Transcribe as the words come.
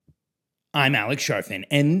I'm Alex Sharfin,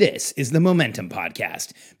 and this is the Momentum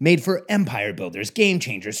Podcast, made for empire builders, game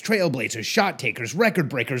changers, trailblazers, shot takers, record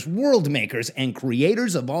breakers, world makers, and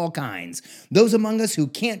creators of all kinds. Those among us who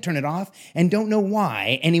can't turn it off and don't know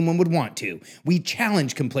why anyone would want to. We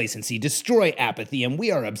challenge complacency, destroy apathy, and we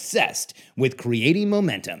are obsessed with creating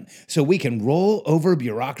momentum so we can roll over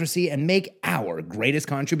bureaucracy and make our greatest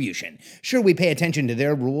contribution. Sure, we pay attention to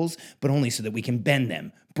their rules, but only so that we can bend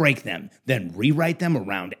them, break them, then rewrite them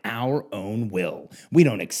around our own will. We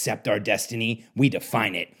don't accept our destiny, we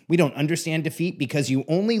define it. We don't understand defeat because you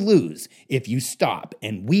only lose if you stop,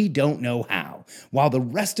 and we don't know how. While the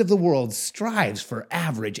rest of the world strives for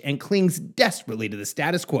average and clings desperately to the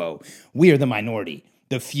status quo, we are the minority,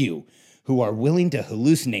 the few, who are willing to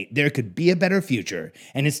hallucinate there could be a better future,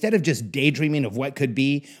 and instead of just daydreaming of what could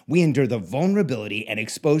be, we endure the vulnerability and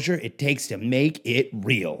exposure it takes to make it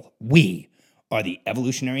real. We are the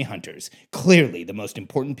evolutionary hunters, clearly the most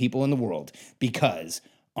important people in the world, because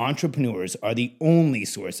entrepreneurs are the only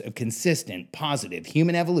source of consistent, positive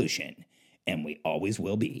human evolution, and we always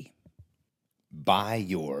will be. By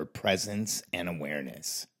your presence and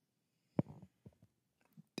awareness.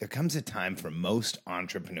 There comes a time for most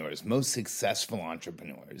entrepreneurs, most successful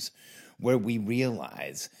entrepreneurs, where we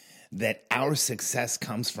realize that our success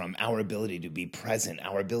comes from our ability to be present,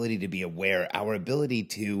 our ability to be aware, our ability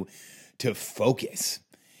to focus.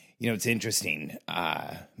 You know, it's interesting.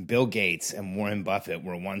 Bill Gates and Warren Buffett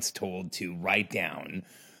were once told to write down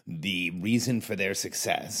the reason for their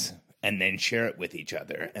success and then share it with each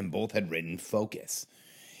other. And both had written focus.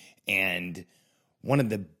 And one of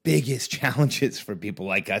the biggest challenges for people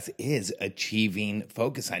like us is achieving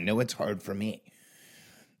focus. I know it's hard for me.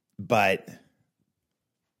 But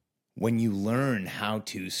when you learn how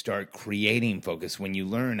to start creating focus, when you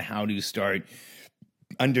learn how to start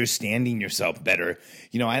understanding yourself better,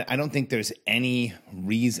 you know, I don't think there's any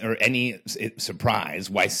reason or any surprise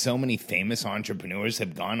why so many famous entrepreneurs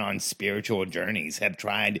have gone on spiritual journeys, have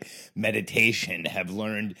tried meditation, have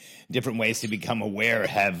learned different ways to become aware,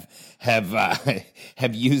 have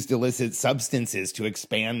used illicit substances to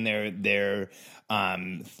expand their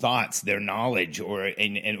thoughts, their knowledge, or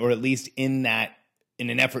at least in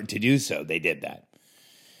an effort to do so, they did that.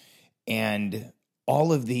 And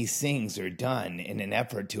all of these things are done in an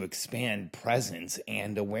effort to expand presence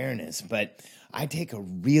and awareness. But I take a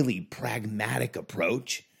really pragmatic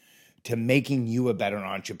approach to making you a better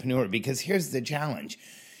entrepreneur, because here's the challenge.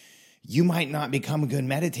 You might not become a good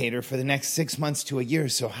meditator for the next 6 months to a year.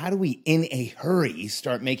 So how do we, in a hurry,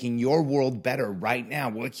 start making your world better right now?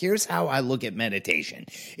 Well, here's how I look at meditation.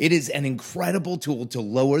 It is an incredible tool to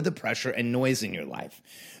lower the pressure and noise in your life.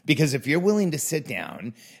 Because if you're willing to sit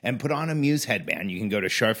down and put on a Muse headband, you can go to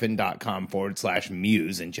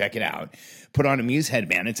sharfin.com/Muse and check it out. Put on a Muse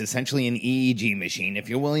headband. It's essentially an EEG machine. If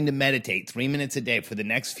you're willing to meditate 3 minutes a day for the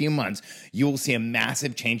next few months, you will see a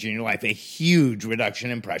massive change in your life, a huge reduction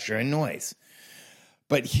in pressure and noise.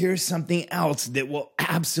 But here's something else that will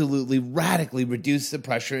absolutely radically reduce the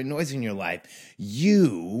pressure and noise in your life.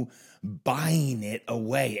 You buying it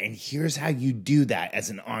away. And here's how you do that as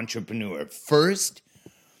an entrepreneur. First,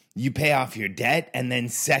 you pay off your debt, and then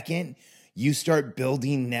second, you start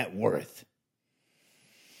building net worth.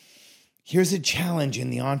 Here's a challenge in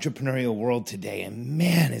the entrepreneurial world today, and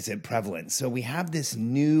man, is it prevalent. So we have this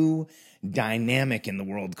new dynamic in the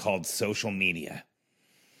world called social media.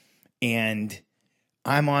 And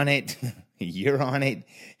I'm on it, you're on it.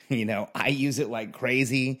 You know, I use it like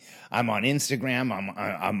crazy. I'm on Instagram,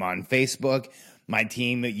 I'm on Facebook. My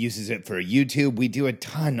team uses it for YouTube. We do a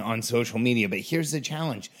ton on social media, but here's the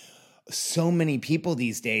challenge. So many people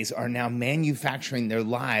these days are now manufacturing their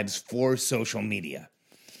lives for social media.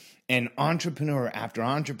 And entrepreneur after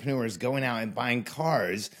entrepreneur is going out and buying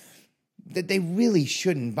cars that they really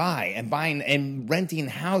shouldn't buy, and buying and renting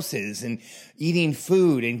houses and eating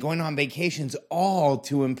food and going on vacations, all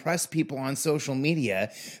to impress people on social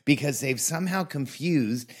media, because they've somehow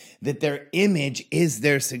confused that their image is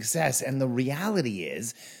their success. And the reality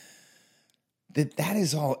is that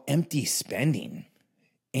is all empty spending.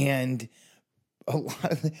 And a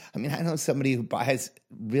lot of, I know somebody who buys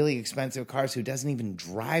really expensive cars who doesn't even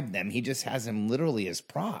drive them. He just has them literally as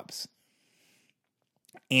props.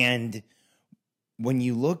 And when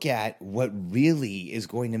you look at what really is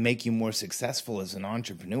going to make you more successful as an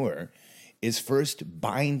entrepreneur, is first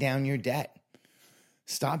buying down your debt.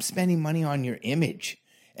 Stop spending money on your image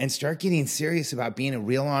and start getting serious about being a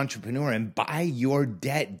real entrepreneur and buy your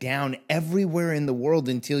debt down everywhere in the world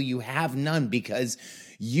until you have none, because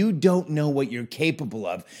you don't know what you're capable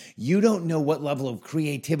of. You don't know what level of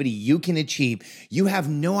creativity you can achieve. You have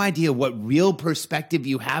no idea what real perspective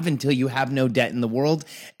you have until you have no debt in the world.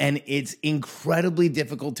 And it's incredibly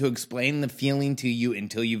difficult to explain the feeling to you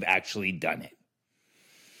until you've actually done it.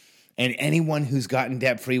 And anyone who's gotten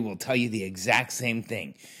debt-free will tell you the exact same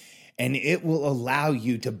thing. And it will allow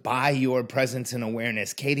you to buy your presence and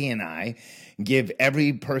awareness. Katie and I give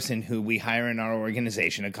every person who we hire in our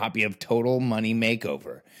organization a copy of Total Money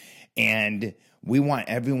Makeover. And we want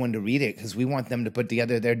everyone to read it because we want them to put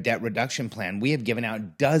together their debt reduction plan. We have given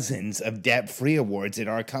out dozens of debt-free awards at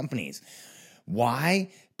our companies. Why?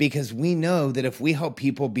 Because we know that if we help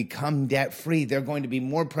people become debt-free, they're going to be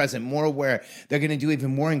more present, more aware. They're going to do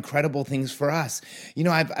even more incredible things for us. You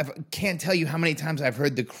know, I can't tell you how many times I've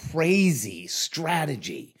heard the crazy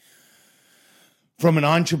strategy from an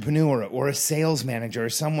entrepreneur or a sales manager or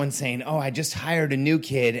someone saying, oh, I just hired a new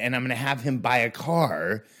kid and I'm going to have him buy a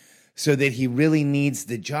car so that he really needs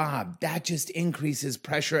the job. That just increases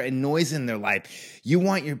pressure and noise in their life. You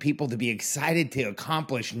want your people to be excited to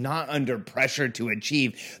accomplish, not under pressure to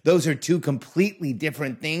achieve. Those are two completely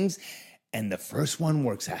different things. And the first one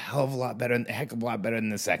works a heck of a lot better than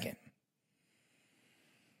the second.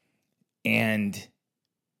 And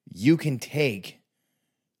you can take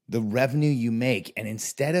the revenue you make, and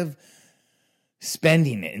instead of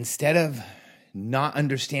spending it, instead of not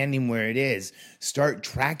understanding where it is, start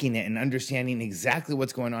tracking it and understanding exactly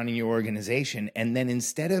what's going on in your organization. And then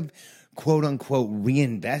instead of quote unquote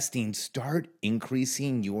reinvesting, start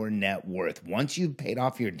increasing your net worth. Once you've paid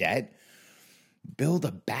off your debt, build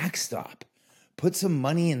a backstop, put some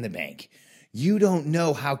money in the bank. You don't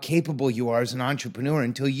know how capable you are as an entrepreneur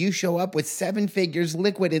until you show up with 7 figures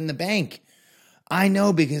liquid in the bank. I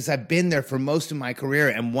know, because I've been there for most of my career,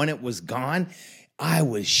 and when it was gone, I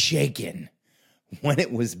was shaken. When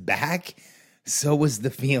it was back, so was the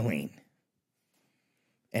feeling.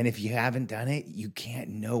 And if you haven't done it, you can't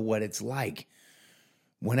know what it's like.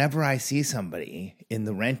 Whenever I see somebody in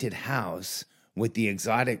the rented house with the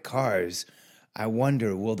exotic cars, I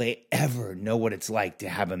wonder, will they ever know what it's like to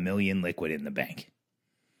have $1 million liquid in the bank?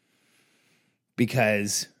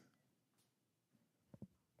 Because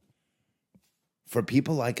for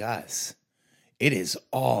people like us, it is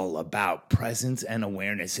all about presence and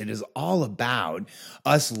awareness. It is all about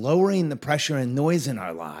us lowering the pressure and noise in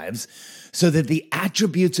our lives so that the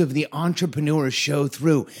attributes of the entrepreneur show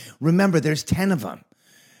through. Remember, there's 10 of them.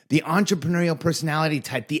 The entrepreneurial personality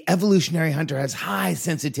type, the evolutionary hunter, has high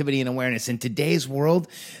sensitivity and awareness. In today's world,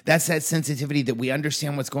 that's that sensitivity that we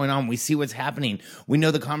understand what's going on. We see what's happening. We know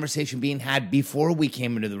the conversation being had before we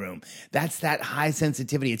came into the room. That's that high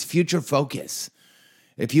sensitivity. It's future focus.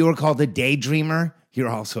 If you were called a daydreamer, you're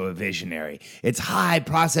also a visionary. It's high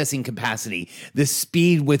processing capacity, the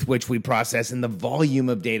speed with which we process and the volume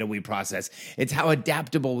of data we process. It's how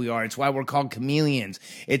adaptable we are. It's why we're called chameleons.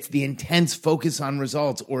 It's the intense focus on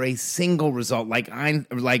results, or a single result, like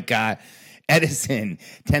Edison,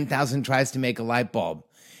 10,000 tries to make a light bulb.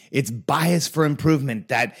 It's bias for improvement,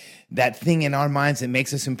 that thing in our minds that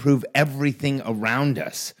makes us improve everything around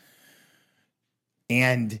us.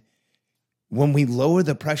 And when we lower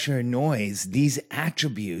the pressure and noise, these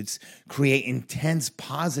attributes create intense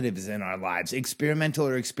positives in our lives, experimental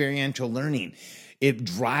or experiential learning. It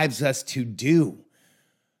drives us to do.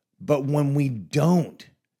 But when we don't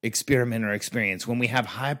experiment or experience, when we have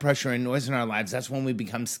high pressure and noise in our lives, that's when we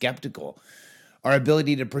become skeptical. Our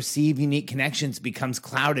ability to perceive unique connections becomes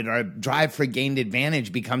clouded. Our drive for gained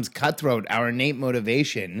advantage becomes cutthroat. Our innate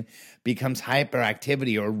motivation becomes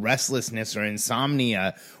hyperactivity or restlessness or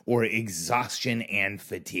insomnia or exhaustion and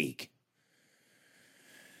fatigue.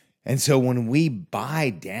 And so when we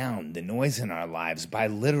buy down the noise in our lives by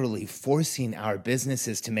literally forcing our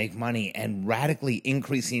businesses to make money and radically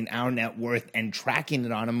increasing our net worth and tracking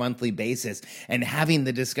it on a monthly basis and having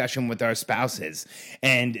the discussion with our spouses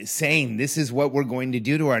and saying, this is what we're going to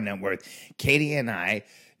do to our net worth. Katie and I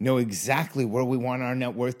know exactly where we want our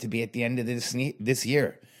net worth to be at the end of this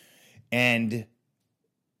year. And,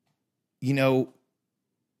 you know,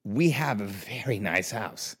 we have a very nice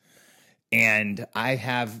house. And I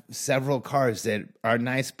have several cars that are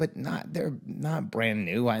nice, but they're not brand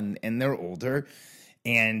new, and they're older.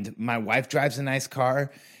 And my wife drives a nice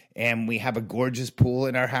car, and we have a gorgeous pool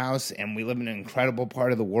in our house, and we live in an incredible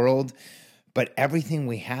part of the world. But everything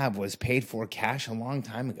we have was paid for cash a long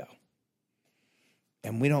time ago.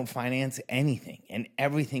 And we don't finance anything, and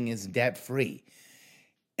everything is debt-free.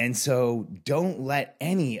 And so don't let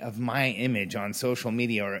any of my image on social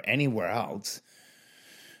media or anywhere else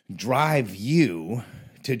drive you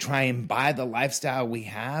to try and buy the lifestyle we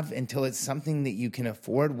have until it's something that you can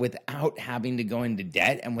afford without having to go into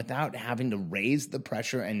debt and without having to raise the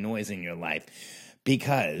pressure and noise in your life.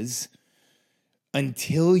 Because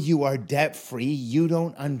until you are debt-free, you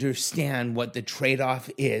don't understand what the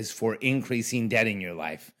trade-off is for increasing debt in your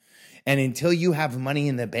life. And until you have money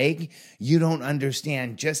in the bank, you don't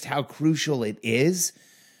understand just how crucial it is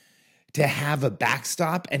to have a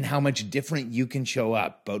backstop and how much different you can show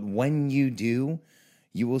up. But when you do,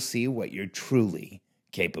 you will see what you're truly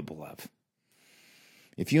capable of.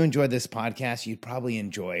 If you enjoyed this podcast, you'd probably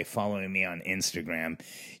enjoy following me on Instagram.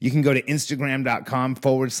 You can go to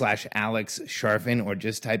Instagram.com/Alex Charfen or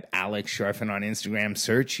just type Alex Charfen on Instagram.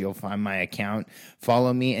 Search, you'll find my account.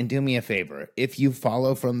 Follow me and do me a favor. If you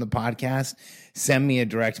follow from the podcast, send me a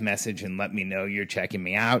direct message and let me know you're checking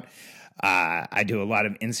me out. I do a lot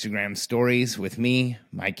of Instagram stories with me,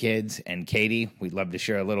 my kids, and Katie. We'd love to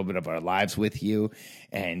share a little bit of our lives with you,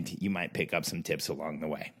 and you might pick up some tips along the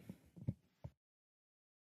way.